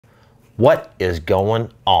What is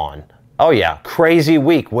going on? Oh yeah, crazy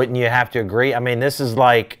week, wouldn't you have to agree? I mean, this is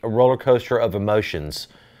like a roller coaster of emotions.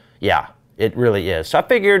 Yeah, it really is. So I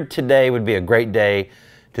figured today would be a great day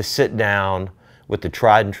to sit down with the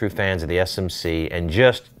tried and true fans of the SMC and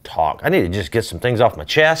just talk. I need to just get some things off my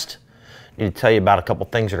chest. I need to tell you about a couple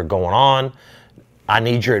things that are going on. I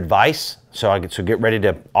need your advice, so get ready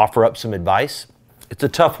to offer up some advice. It's a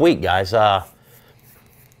tough week, guys. I'm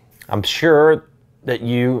sure that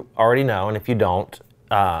you already know, and if you don't,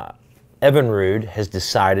 Evinrude has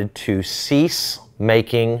decided to cease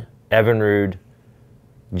making Evinrude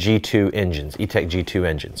G2 engines, E-Tech G2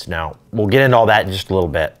 engines. Now, we'll get into all that in just a little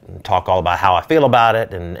bit and talk all about how I feel about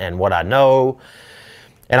it and what I know.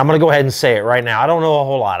 And I'm going to go ahead and say it right now. I don't know a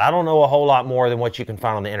whole lot. I don't know a whole lot more than what you can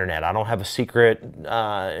find on the internet. I don't have a secret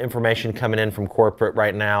information coming in from corporate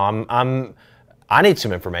right now. I need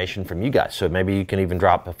some information from you guys, so maybe you can even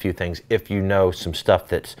drop a few things if you know some stuff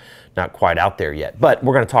that's not quite out there yet. But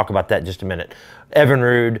we're going to talk about that in just a minute.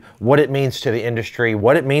 Evinrude, what it means to the industry,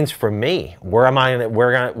 what it means for me. Where am I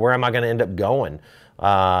going to end up going?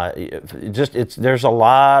 There's a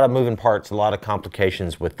lot of moving parts, a lot of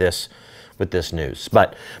complications with this news.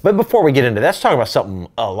 But before we get into that, let's talk about something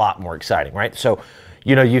a lot more exciting, right? So,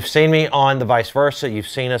 you know, you've seen me on the Vice Versa. You've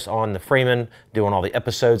seen us on the Freeman doing all the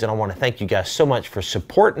episodes, and I want to thank you guys so much for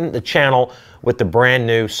supporting the channel with the brand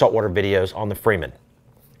new saltwater videos on the Freeman.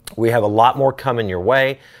 We have a lot more coming your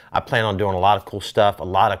way. I plan on doing a lot of cool stuff, a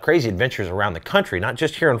lot of crazy adventures around the country, not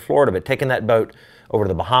just here in Florida, but taking that boat over to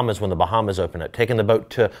the Bahamas when the Bahamas open up, taking the boat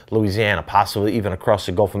to Louisiana, possibly even across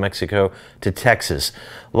the Gulf of Mexico to Texas.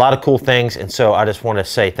 A lot of cool things, and so I just want to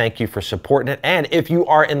say thank you for supporting it. And if you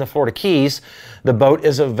are in the Florida Keys, the boat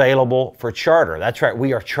is available for charter. That's right,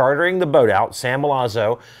 we are chartering the boat out. Sam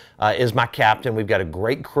Milazzo is my captain. We've got a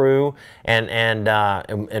great crew, and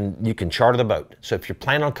you can charter the boat. So if you're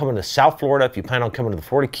planning on coming to South Florida, if you plan on coming to the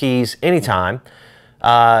Florida Keys anytime,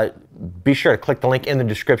 be sure to click the link in the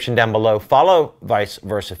description down below. Follow Vice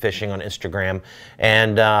Versa Fishing on Instagram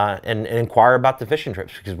and inquire about the fishing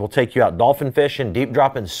trips, because we'll take you out dolphin fishing, deep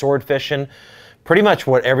dropping, sword fishing, pretty much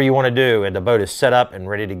whatever you want to do. And the boat is set up and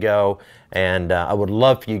ready to go. And I would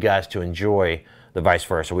love for you guys to enjoy the Vice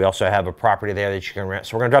Versa. We also have a property there that you can rent.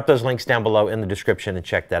 So we're going to drop those links down below in the description and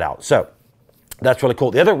check that out. So that's really cool.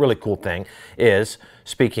 The other really cool thing is,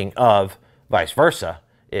 speaking of Vice Versa,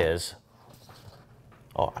 is,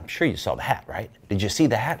 oh, I'm sure you saw the hat, right? Did you see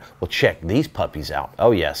the hat? Well, check these puppies out.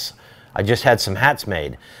 Oh, yes. I just had some hats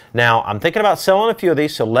made. Now, I'm thinking about selling a few of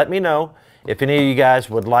these, so let me know if any of you guys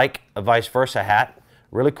would like a Vice Versa hat.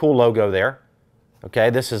 Really cool logo there. Okay,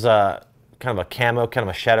 this is a kind of a camo, kind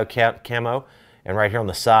of a shadow camo. And right here on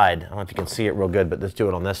the side, I don't know if you can see it real good, but let's do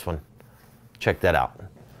it on this one. Check that out.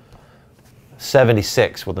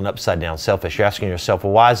 76 with an upside down sailfish. You're asking yourself,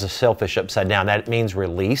 well, why is the sailfish upside down? That means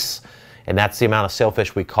release. And that's the amount of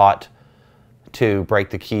sailfish we caught to break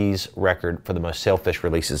the Keys record for the most sailfish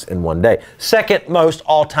releases in one day. Second most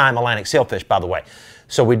all-time Atlantic sailfish, by the way.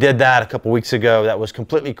 So we did that a couple weeks ago. That was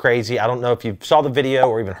completely crazy. I don't know if you saw the video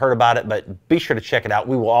or even heard about it, but be sure to check it out.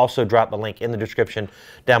 We will also drop the link in the description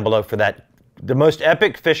down below for that. The most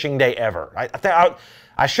epic fishing day ever.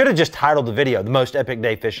 I should have just titled the video, "The Most Epic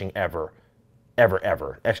Day Fishing Ever."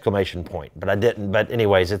 Ever, exclamation point, but I didn't. But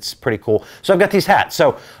anyways, it's pretty cool. So I've got these hats.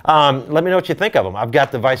 So let me know what you think of them. I've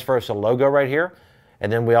got the Vice Versa logo right here,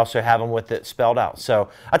 and then we also have them with it spelled out. So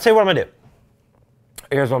I'll tell you what I'm gonna do.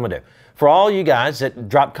 Here's what I'm gonna do. For all you guys that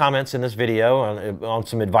drop comments in this video on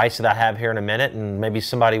some advice that I have here in a minute, and maybe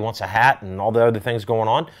somebody wants a hat and all the other things going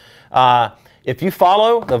on, if you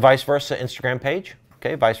follow the Vice Versa Instagram page,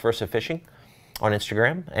 okay, Vice Versa Fishing on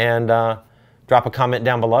Instagram, and drop a comment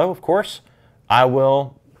down below, of course, I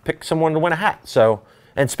will pick someone to win a hat. So,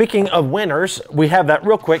 and speaking of winners, we have that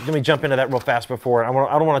real quick. Let me jump into that real fast before. I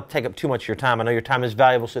don't want to take up too much of your time. I know your time is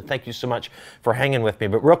valuable, so thank you so much for hanging with me.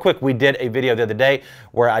 But real quick, we did a video the other day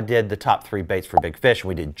where I did the top 3 baits for big fish.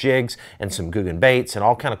 We did jigs and some Guggen baits and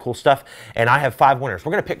all kind of cool stuff. And I have 5 winners.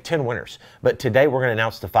 We're going to pick 10 winners. But today we're going to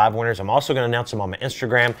announce the 5 winners. I'm also going to announce them on my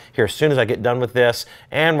Instagram here as soon as I get done with this.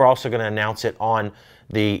 And we're also going to announce it on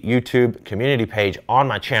the YouTube community page on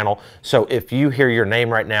my channel. So if you hear your name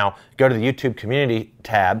right now, go to the YouTube community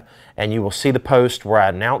tab and you will see the post where I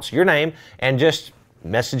announce your name, and just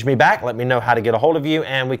message me back. Let me know how to get a hold of you,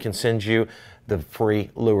 and we can send you the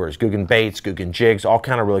free lures, Guggen baits, Guggen jigs, all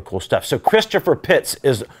kind of really cool stuff. So Christopher Pitts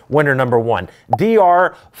is winner number 1.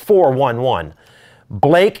 DR411.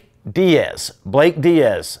 Blake Diaz,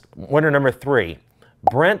 winner number 3.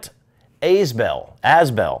 Brent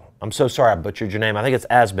Asbell. I'm so sorry I butchered your name. I think it's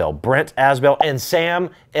Asbell. Brent Asbell, and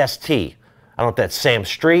Sam ST. I don't know if that's Sam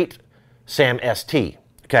Street, Sam ST.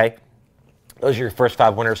 Okay? Those are your first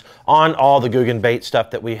 5 winners on all the Guggen bait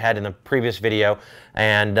stuff that we had in the previous video.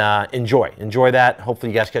 And enjoy that.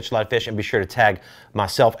 Hopefully you guys catch a lot of fish, and be sure to tag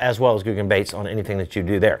myself as well as Guggen Baits on anything that you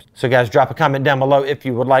do there. So guys, drop a comment down below if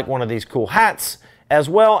you would like one of these cool hats, as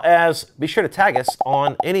well as be sure to tag us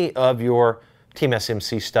on any of your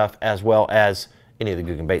TeamSMC stuff, as well as any of the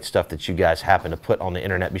Guggen Bait stuff that you guys happen to put on the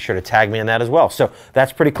internet. Be sure to tag me in that as well. So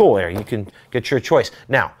that's pretty cool there. You can get your choice.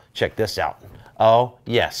 Now, check this out. Oh,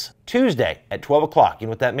 yes. Tuesday at 12 o'clock. You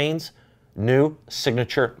know what that means? New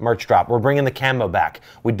signature merch drop. We're bringing the camo back.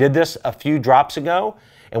 We did this a few drops ago,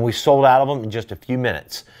 and we sold out of them in just a few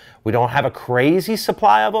minutes. We don't have a crazy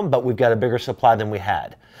supply of them, but we've got a bigger supply than we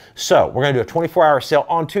had. So we're going to do a 24-hour sale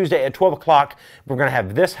on Tuesday at 12 o'clock. We're going to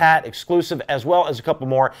have this hat exclusive, as well as a couple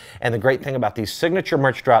more. And the great thing about these signature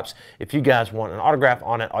merch drops, if you guys want an autograph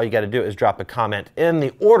on it, all you got to do is drop a comment in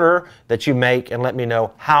the order that you make and let me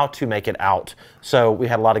know how to make it out. So we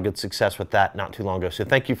had a lot of good success with that not too long ago. So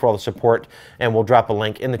thank you for all the support, and we'll drop a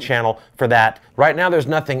link in the channel for that. Right now there's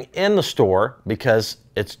nothing in the store because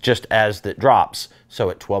it's just as it drops. So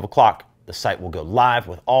at 12 o'clock, the site will go live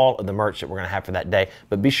with all of the merch that we're going to have for that day.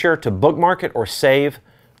 But be sure to bookmark it or save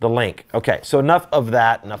the link. Okay, so enough of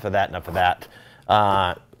that.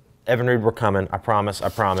 Evinrude, we're coming. I promise.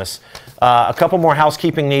 A couple more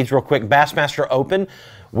housekeeping needs real quick. Bassmaster Open.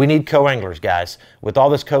 We need co-anglers, guys. With all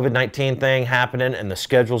this COVID-19 thing happening and the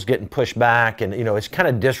schedules getting pushed back, and it's kind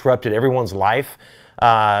of disrupted everyone's life.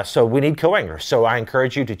 So we need co-anglers. So I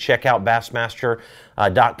encourage you to check out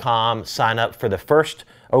bassmaster.com. Sign up for the first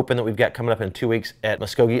Open that we've got coming up in 2 weeks at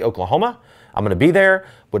Muskogee, Oklahoma. I'm going to be there.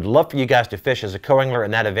 Would love for you guys to fish as a co-angler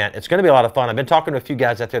in that event. It's going to be a lot of fun. I've been talking to a few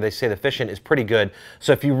guys out there. They say the fishing is pretty good.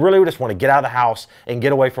 So if you really just want to get out of the house and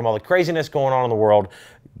get away from all the craziness going on in the world,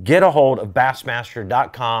 get a hold of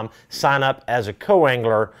bassmaster.com. Sign up as a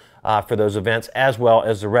co-angler for those events, as well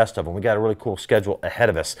as the rest of them. We got a really cool schedule ahead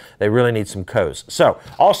of us. They really need some co's. So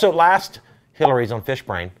also last, Hillary's on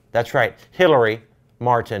FishBrain. That's right, Hillary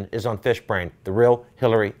Martin is on FishBrain, the real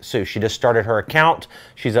Hillary Sue. She just started her account.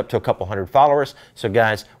 She's up to a couple hundred followers. So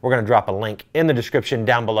guys, we're going to drop a link in the description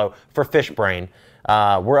down below for FishBrain.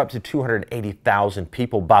 We're up to 280,000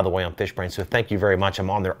 people, by the way, on FishBrain. So thank you very much. I'm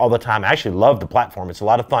on there all the time. I actually love the platform. It's a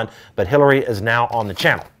lot of fun. But Hillary is now on the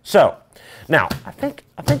channel. So now I think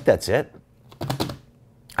that's it.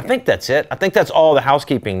 I think that's all the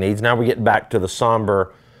housekeeping needs. Now we get back to the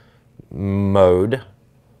somber mode.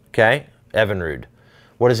 Okay, Evinrude.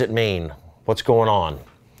 What does it mean? What's going on?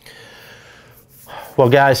 Well,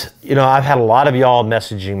 guys, I've had a lot of y'all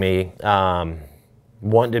messaging me,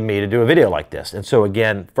 wanting me to do a video like this. And so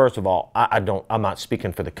again, first of all, I'm not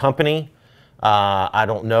speaking for the company. I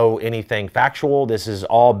don't know anything factual. This is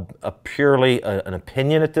all purely an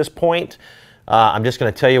opinion at this point. I'm just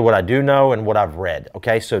going to tell you what I do know and what I've read.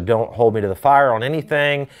 Okay, so don't hold me to the fire on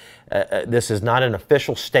anything. This is not an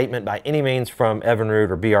official statement by any means from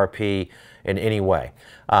Evinrude or BRP in any way.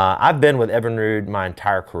 I've been with Evinrude my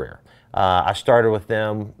entire career. I started with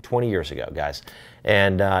them 20 years ago, guys,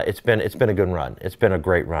 and it's been a good run. It's been a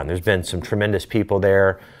great run. There's been some tremendous people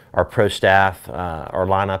there. Our pro staff, our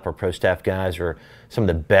lineup, our pro staff guys are some of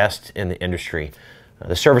the best in the industry.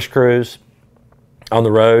 The service crews on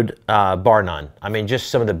the road, bar none. I mean,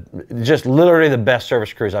 just literally the best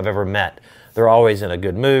service crews I've ever met. They're always in a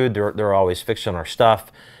good mood. They're always fixing our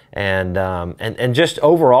stuff. And just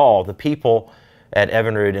overall, the people at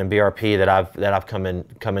Evinrude and BRP that I've come in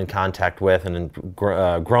contact with and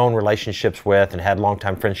grown relationships with and had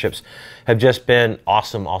longtime friendships have just been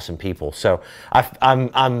awesome people. So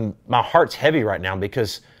my heart's heavy right now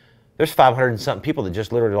because there's 500 and something people that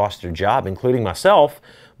just literally lost their job, including myself.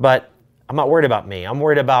 But I'm not worried about me. I'm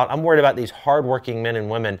worried about these hardworking men and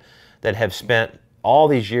women that have spent all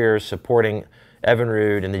these years supporting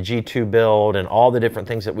Evinrude and the G2 build and all the different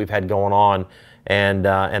things that we've had going on,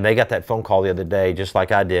 and they got that phone call the other day just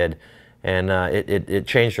like I did, and it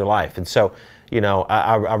changed their life. And so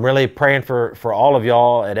I'm really praying for all of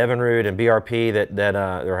y'all at Evinrude and BRP that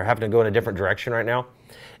are having to go in a different direction right now.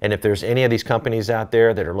 And if there's any of these companies out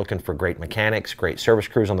there that are looking for great mechanics, great service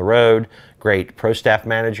crews on the road, great pro staff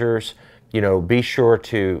managers, be sure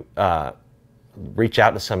to reach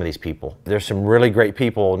out to some of these people. There's some really great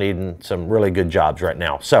people needing some really good jobs right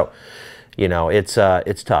now. So,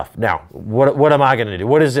 it's tough. Now, what am I going to do?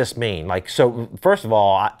 What does this mean? So first of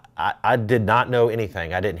all, I did not know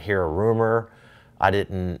anything. I didn't hear a rumor. I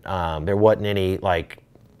didn't. There wasn't any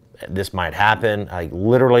this might happen. I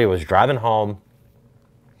literally was driving home.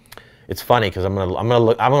 It's funny because I'm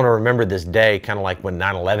gonna remember this day kind of like when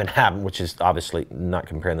 9/11 happened, which is obviously not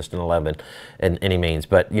comparing this to 9/11 in any means,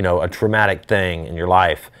 but a traumatic thing in your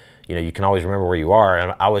life. You can always remember where you are.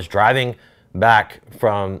 And I was driving back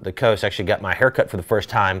from the coast. Actually got my haircut for the first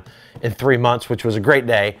time in 3 months, which was a great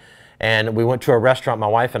day. And we went to a restaurant, my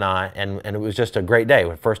wife and I, and it was just a great day.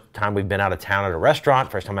 The first time we've been out of town at a restaurant,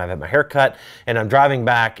 first time I've had my haircut, and I'm driving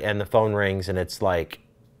back and the phone rings and it's like,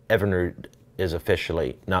 Evinrude is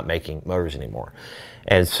officially not making motors anymore.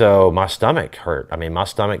 And so my stomach hurt. I mean, my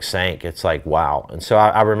stomach sank. It's like, wow. And so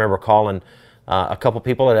I remember calling a couple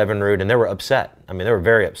people at Evinrude and they were upset. I mean, they were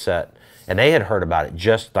very upset. And they had heard about it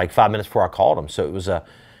just like 5 minutes before I called them. So it was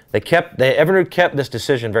Evinrude kept this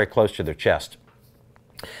decision very close to their chest.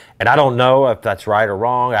 And I don't know if that's right or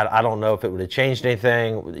wrong. I don't know if it would have changed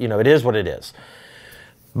anything. You know, it is what it is.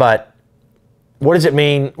 But what does it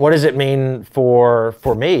mean? What does it mean for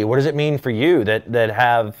me? What does it mean for you that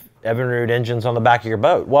have Evinrude engines on the back of your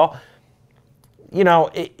boat? Well, you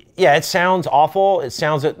know, yeah, it sounds awful. It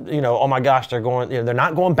sounds that, you know, oh my gosh, they're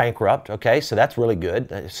not going bankrupt. Okay, so that's really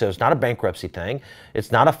good. So it's not a bankruptcy thing.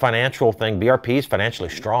 It's not a financial thing. BRP is financially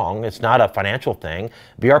strong. It's not a financial thing.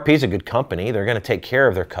 BRP is a good company. They're going to take care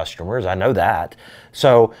of their customers. I know that.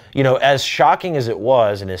 So, you know, as shocking as it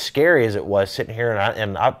was and as scary as it was sitting here,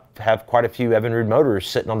 and I have quite a few Evinrude motors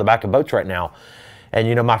sitting on the back of boats right now. And,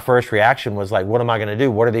 you know, my first reaction was like, what am I going to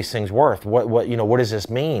do? What are these things worth? What does this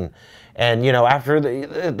mean? And, you know, after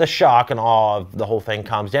the shock and awe of the whole thing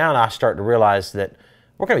calms down, I start to realize that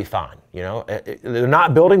we're going to be fine. You know, they're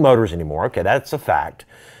not building motors anymore. Okay, that's a fact.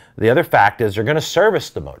 The other fact is they're going to service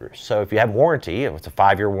the motors. So if you have warranty, if it's a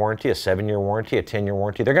 5-year warranty, a 7-year warranty, a 10-year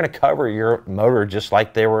warranty, they're going to cover your motor just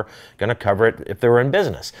like they were going to cover it if they were in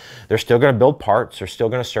business. They're still going to build parts. They're still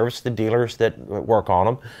going to service the dealers that work on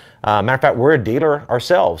them. Matter of fact, we're a dealer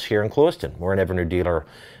ourselves here in Clewiston. We're an Evinrude dealer.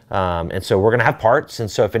 And so we're going to have parts.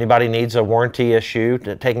 And so if anybody needs a warranty issue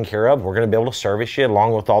taken care of, we're going to be able to service you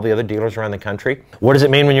along with all the other dealers around the country. What does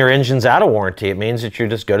it mean when your engine's out of warranty? It means that you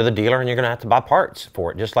just go to the dealer and you're going to have to buy parts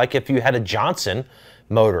for it. Just like if you had a Johnson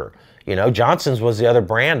motor. You know, Johnson's was the other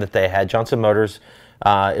brand that they had. Johnson Motors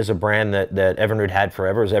is a brand that Evinrude had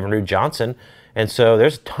forever. It was Evinrude Johnson. And so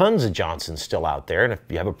there's tons of Johnsons still out there, and if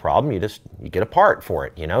you have a problem, you get a part for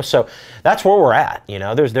it, you know. So that's where we're at, you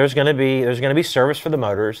know. There's going to be service for the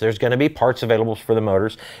motors. There's going to be parts available for the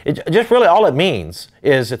motors. It just really all it means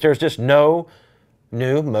is that there's just no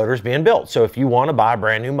new motors being built. So if you want to buy a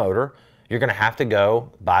brand new motor, you're going to have to go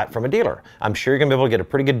buy it from a dealer. I'm sure you're going to be able to get a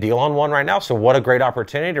pretty good deal on one right now. So what a great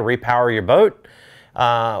opportunity to repower your boat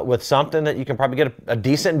with something that you can probably get a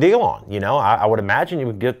decent deal on. You know, I would imagine you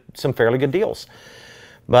would get some fairly good deals.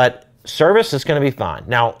 But service is going to be fine.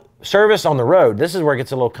 Now, service on the road, this is where it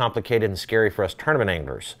gets a little complicated and scary for us tournament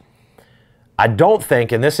anglers. I don't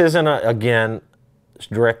think, and this isn't, again,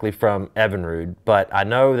 directly from Evinrude, but I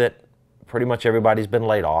know that pretty much everybody's been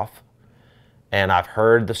laid off. And I've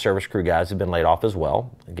heard the service crew guys have been laid off as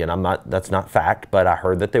well. Again, that's not fact, but I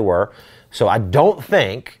heard that they were. So I don't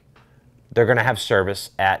think they're going to have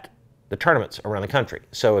service at the tournaments around the country.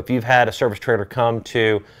 So if you've had a service trailer come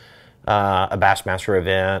to a Bassmaster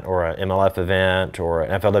event or an MLF event or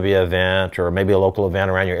an FLW event or maybe a local event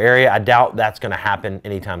around your area, I doubt that's going to happen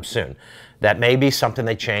anytime soon. That may be something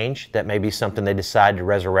they change. That may be something they decide to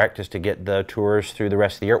resurrect just to get the tours through the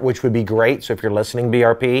rest of the year, which would be great. So if you're listening,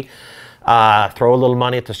 BRP, throw a little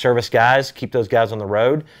money at the service guys, keep those guys on the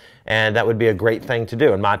road. And that would be a great thing to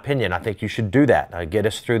do, in my opinion. I think you should do that. Get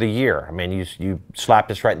us through the year. I mean, you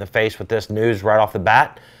slapped us right in the face with this news right off the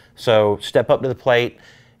bat. So step up to the plate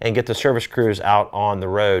and get the service crews out on the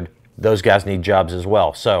road. Those guys need jobs as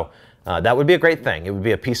well. So that would be a great thing. It would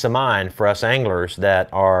be a peace of mind for us anglers that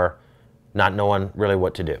are not knowing really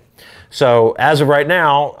what to do. So as of right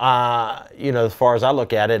now, you know, as far as I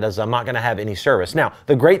look at it, is I'm not going to have any service. Now,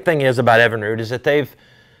 the great thing is about Evinrude is that they've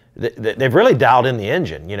really dialed in the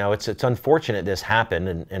engine. You know, it's unfortunate this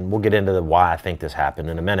happened, and we'll get into why I think this happened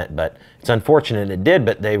in a minute, but it's unfortunate it did,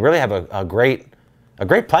 but they really have a great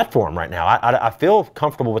platform right now. I feel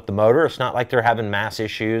comfortable with the motor. It's not like they're having mass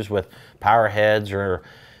issues with power heads or,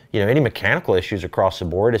 you know, any mechanical issues across the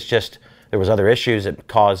board. It's just there was other issues that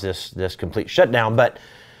caused this complete shutdown. But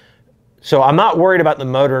so I'm not worried about the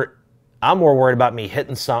motor. I'm more worried about me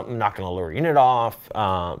hitting something, knocking a lower unit off.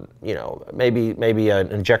 You know, maybe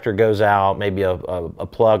an injector goes out, maybe a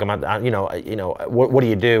plug. You know, what do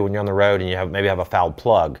you do when you're on the road and you maybe have a fouled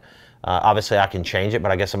plug? Obviously, I can change it,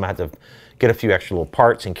 but I guess I'm gonna have to get a few extra little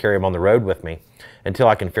parts and carry them on the road with me until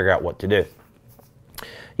I can figure out what to do.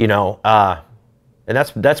 You know, and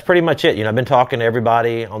that's pretty much it. You know, I've been talking to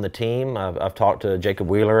everybody on the team. I've talked to Jacob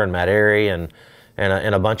Wheeler and Matt Airy and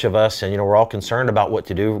a bunch of us, and you know, we're all concerned about what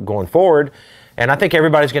to do going forward. And I think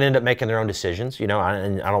everybody's going to end up making their own decisions. You know,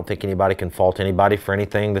 and I don't think anybody can fault anybody for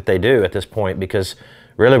anything that they do at this point, because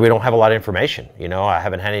really we don't have a lot of information. You know, I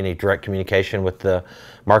haven't had any direct communication with the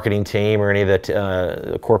marketing team or any of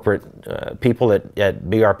the corporate people at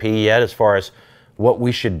BRP yet as far as what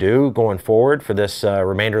we should do going forward for this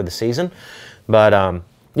remainder of the season. But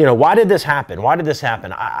you know, why did this happen? Why did this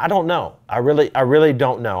happen? I don't know. I really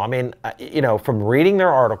don't know. I mean, you know, from reading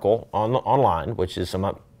their article online, which is, I'm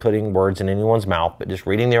not putting words in anyone's mouth, but just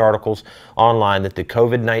reading the articles online, that the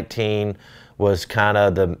COVID-19 was kind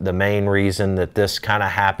of the main reason that this kind of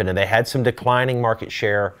happened. And they had some declining market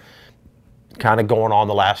share kind of going on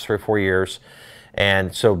the last 3 or 4 years.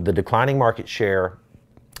 And so the declining market share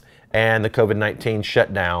and the COVID-19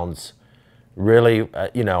 shutdowns really,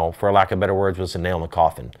 you know, for lack of better words, was a nail in the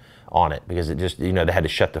coffin on it, because it just, you know, they had to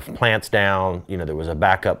shut the plants down. You know, there was a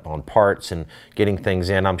backup on parts and getting things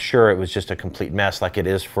in. I'm sure it was just a complete mess, like it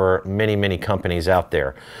is for many, many companies out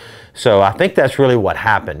there. So I think that's really what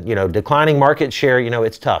happened. You know, declining market share, you know,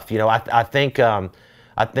 it's tough. You know, I think,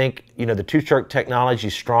 you know, the two-stroke technology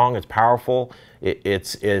is strong, it's powerful,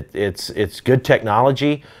 it's good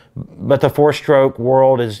technology. But the four-stroke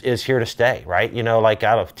world is here to stay, right? You know, like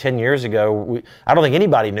out of 10 years ago, I don't think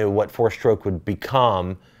anybody knew what four-stroke would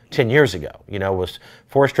become 10 years ago. You know, was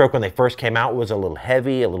four-stroke when they first came out was a little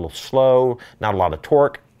heavy, a little slow, not a lot of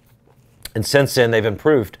torque. And since then, they've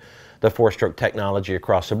improved the four-stroke technology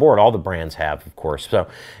across the board. All the brands have, of course. So,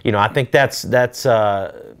 you know, I think that's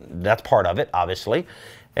part of it, obviously.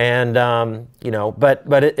 And you know,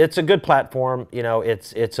 but it's a good platform. You know,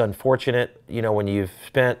 it's unfortunate, you know, when you've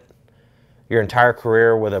spent your entire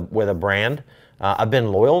career with a brand. I've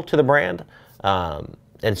been loyal to the brand,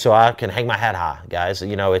 and so I can hang my hat high, guys.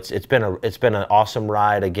 You know, it's been an awesome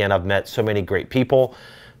ride. Again, I've met so many great people.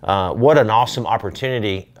 What an awesome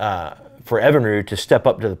opportunity for Evinrude to step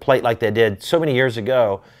up to the plate like they did so many years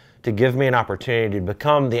ago, to give me an opportunity to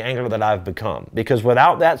become the angler that I've become. Because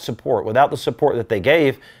without that support, without the support that they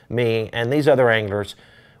gave me and these other anglers,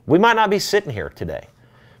 we might not be sitting here today.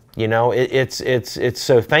 You know,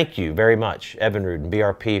 so thank you very much, Evinrude and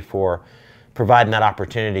BRP, for providing that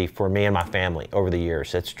opportunity for me and my family over the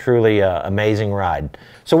years. It's truly an amazing ride.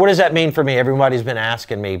 So what does that mean for me? Everybody's been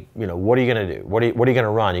asking me, you know, what are you going to do? What are you going to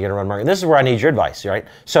run? You're going to run marketing? This is where I need your advice, right?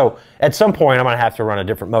 So at some point, I'm going to have to run a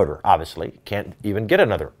different motor, obviously. Can't even get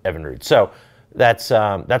another Evinrude. So that's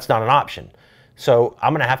not an option. So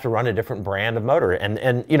I'm going to have to run a different brand of motor.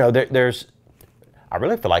 And you know, I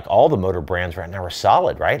really feel like all the motor brands right now are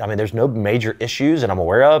solid, right? I mean, there's no major issues that I'm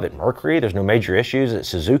aware of at Mercury. There's no major issues at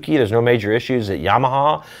Suzuki. There's no major issues at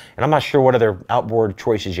Yamaha. And I'm not sure what other outboard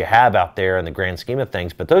choices you have out there in the grand scheme of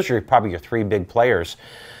things, but those are probably your 3 big players,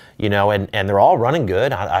 you know, and they're all running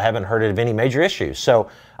good. I haven't heard of any major issues. So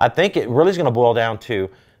I think it really is going to boil down to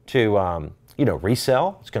you know,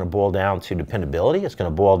 resale. It's going to boil down to dependability. It's going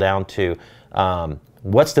to boil down to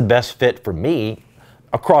what's the best fit for me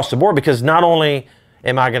across the board, because not only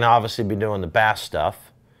am I going to obviously be doing the bass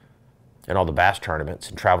stuff and all the bass tournaments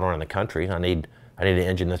and traveling around the country. I need an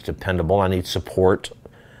engine that's dependable. I need support.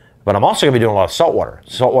 But I'm also going to be doing a lot of saltwater.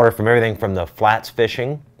 Saltwater from everything from the flats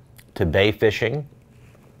fishing to bay fishing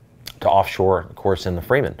to offshore, of course, in the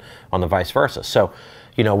Freeman, on the vice versa. So,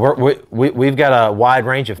 you know, we've got a wide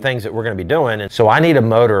range of things that we're going to be doing. And so I need a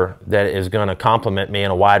motor that is going to complement me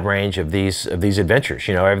in a wide range of these adventures,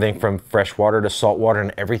 you know, everything from freshwater to saltwater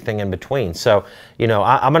and everything in between. So, you know,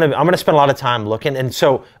 I'm going to spend a lot of time looking. And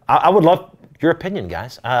so I would love your opinion,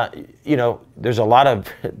 guys. You know, there's a lot of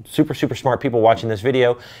super smart people watching this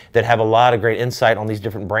video that have a lot of great insight on these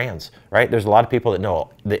different brands, right? There's a lot of people that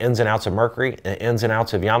know the ins and outs of Mercury, the ins and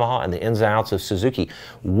outs of Yamaha, and the ins and outs of Suzuki.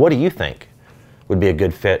 What do you think would be a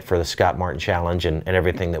good fit for the Scott Martin Challenge and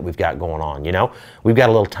everything that we've got going on? You know, we've got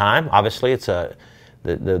a little time. Obviously, it's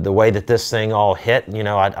the way that this thing all hit, you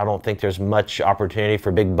know, I don't think there's much opportunity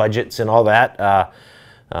for big budgets and all that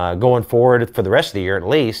going forward for the rest of the year, at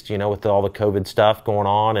least, you know, with all the COVID stuff going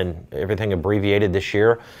on and everything abbreviated this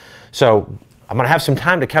year. So I'm going to have some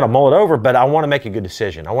time to kind of mull it over, but I want to make a good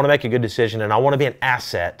decision. I want to make a good decision, and I want to be an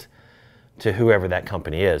asset to whoever that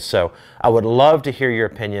company is. So I would love to hear your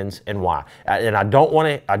opinions and why. And I don't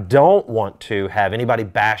want to have anybody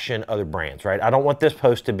bashing other brands, right? I don't want this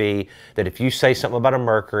post to be that if you say something about a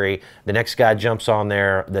Mercury, the next guy jumps on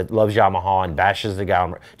there that loves Yamaha and bashes the guy on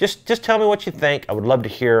Mercury. Just tell me what you think. I would love to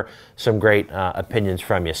hear some great opinions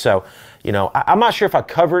from you. So, you know, I'm not sure if I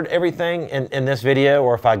covered everything in this video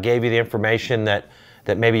or if I gave you the information that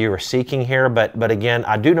maybe you were seeking here, but again,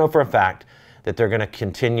 I do know for a fact that they're going to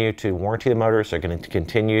continue to warranty the motors. They're going to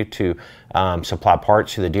continue to supply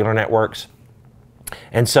parts to the dealer networks.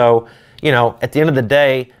 And so, you know, at the end of the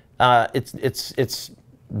day, it's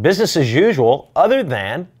business as usual, other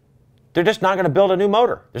than they're just not going to build a new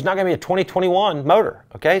motor. There's not going to be a 2021 motor,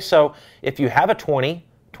 okay? So if you have a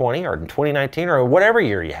 2020 or 2019 or whatever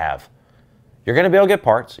year you have, you're going to be able to get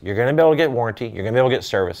parts. You're going to be able to get warranty. You're going to be able to get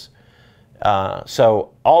service.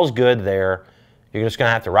 So all's good there. You're just going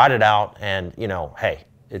to have to ride it out, and, you know, hey,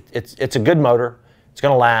 it's a good motor. It's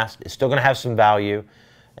going to last. It's still going to have some value.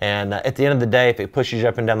 And at the end of the day, if it pushes you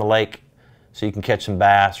up and down the lake so you can catch some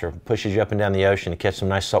bass, or pushes you up and down the ocean to catch some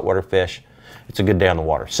nice saltwater fish, it's a good day on the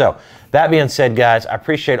water. So that being said, guys, I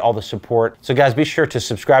appreciate all the support. So guys, be sure to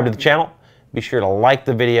subscribe to the channel. Be sure to like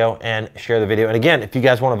the video and share the video. And again, if you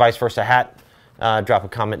guys want a vice versa hat, drop a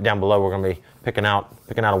comment down below. We're going to be picking out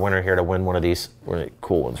a winner here to win one of these really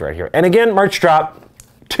cool ones right here. And again, merch drop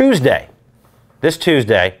Tuesday, this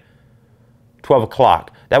Tuesday, 12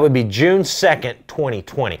 o'clock. That would be June 2nd,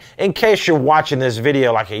 2020. In case you're watching this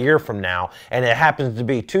video like a year from now and it happens to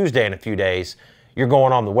be Tuesday in a few days, you're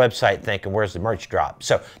going on the website thinking, where's the merch drop?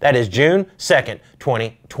 So that is June 2nd,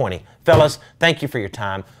 2020. Fellas, thank you for your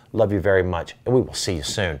time. Love you very much, and we will see you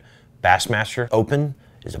soon. Bassmaster Open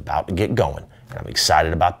is about to get going, and I'm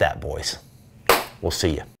excited about that, boys. We'll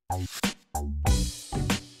see you.